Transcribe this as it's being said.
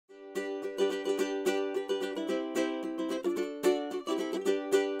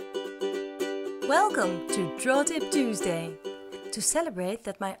Welcome to Draw Tip Tuesday. To celebrate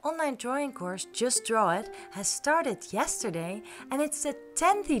that my online drawing course Just Draw It has started yesterday and it's the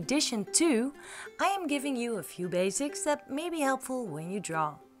 10th edition too, I am giving you a few basics that may be helpful when you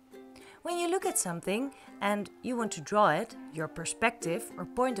draw. When you look at something and you want to draw it, your perspective or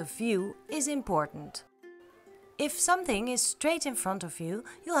point of view is important. If something is straight in front of you,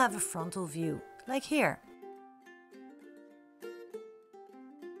 you'll have a frontal view, like here.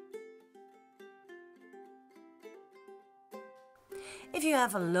 If you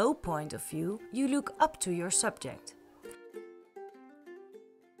have a low point of view, you look up to your subject.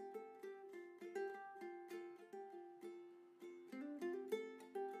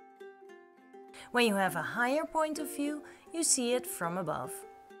 When you have a higher point of view, you see it from above.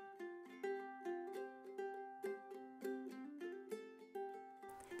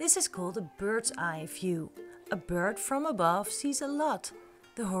 This is called a bird's eye view. A bird from above sees a lot.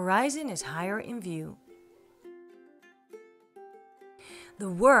 The horizon is higher in view. The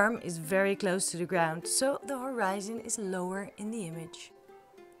worm is very close to the ground, so the horizon is lower in the image.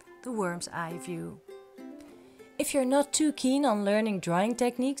 The worm's eye view. If you're not too keen on learning drawing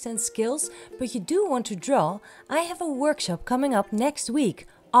techniques and skills, but you do want to draw, I have a workshop coming up next week,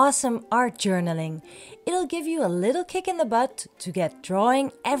 Awesome Art Journaling. It'll give you a little kick in the butt to get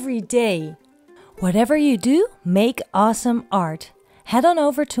drawing every day. Whatever you do, make awesome art. Head on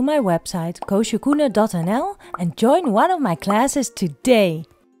over to my website koosjekoene.nl and join one of my classes today.